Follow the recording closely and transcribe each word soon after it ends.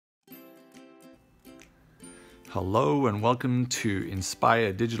Hello and welcome to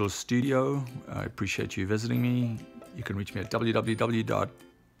Inspire Digital Studio. I appreciate you visiting me. You can reach me at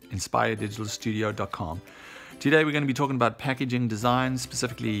www.inspiredigitalstudio.com. Today we're going to be talking about packaging design,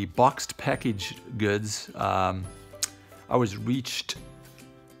 specifically boxed package goods. A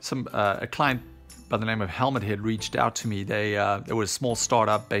client by the name of Helmet Head reached out to me. They were a small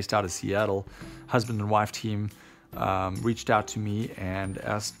startup based out of Seattle. Husband and wife team reached out to me and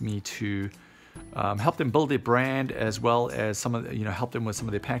asked me to help them build their brand, as well as help them with some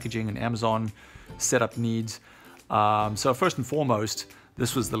of their packaging and Amazon setup needs. So first and foremost,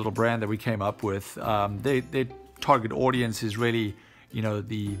 this was the little brand that we came up with. Their target audience is really,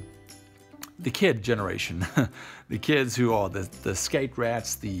 the kid generation, the kids who are the skate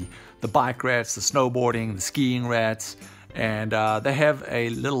rats, the bike rats, the snowboarding, the skiing rats, and they have a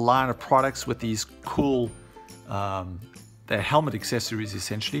little line of products with these cool, they're helmet accessories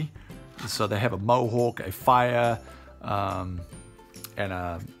essentially. So they have a mohawk, a fire, and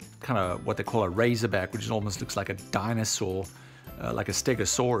a kind of what they call a razorback, which almost looks like a dinosaur, like a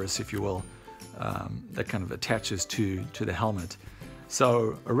stegosaurus, if you will, that kind of attaches to the helmet.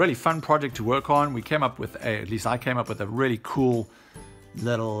 So a really fun project to work on. We came up with at least I came up with a really cool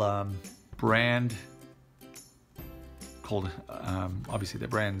little brand called, obviously their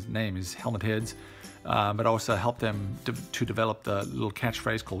brand's name is Helmet Heads. But also help them to develop the little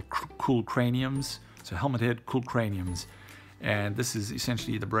catchphrase called cool craniums. So Helmet Head, cool craniums. And this is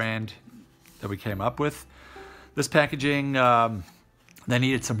essentially the brand that we came up with. This packaging, they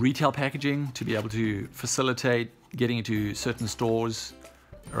needed some retail packaging to be able to facilitate getting into certain stores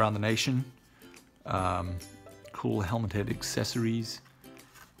around the nation. Cool Helmet Head accessories.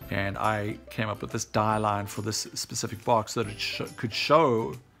 And I came up with this die line for this specific box so that it could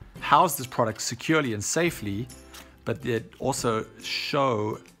house this product securely and safely, but it also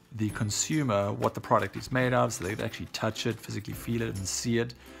show the consumer what the product is made of, so they could actually touch it, physically feel it and see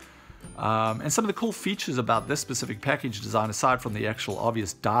it. And some of the cool features about this specific package design, aside from the actual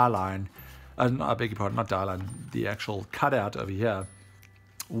obvious die line, I beg your pardon, not die line, the actual cutout over here,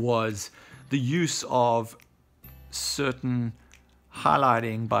 was the use of certain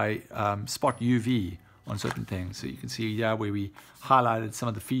highlighting by spot UV on certain things. So you can see where we highlighted some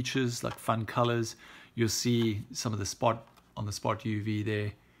of the features like fun colors. You'll see some of the spot UV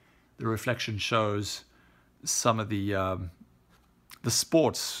there. The reflection shows some of the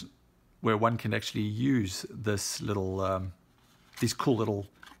sports where one can actually use this little these cool little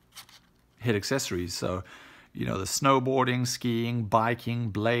head accessories. So the snowboarding, skiing,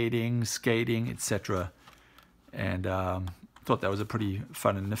 biking, blading, skating, etc. And I thought that was a pretty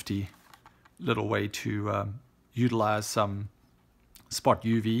fun and nifty little way to utilize some spot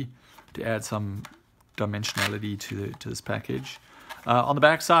UV to add some dimensionality to this package. On the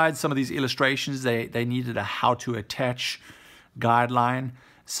back side, some of these illustrations, they needed a how to attach guideline.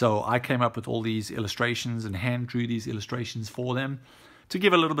 So I came up with all these illustrations and hand drew these illustrations for them to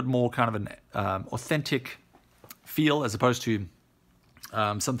give a little bit more kind of an authentic feel, as opposed to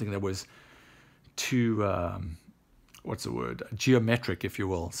something that was too geometric, if you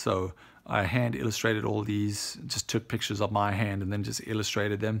will. So I hand illustrated all these, just took pictures of my hand and then just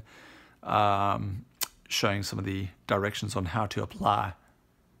illustrated them, showing some of the directions on how to apply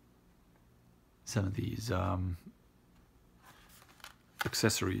some of these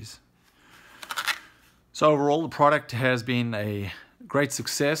accessories. So overall, the product has been a great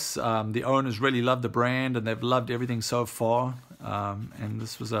success. The owners really love the brand and they've loved everything so far. And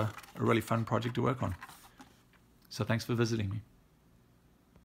this was a really fun project to work on. So thanks for visiting me.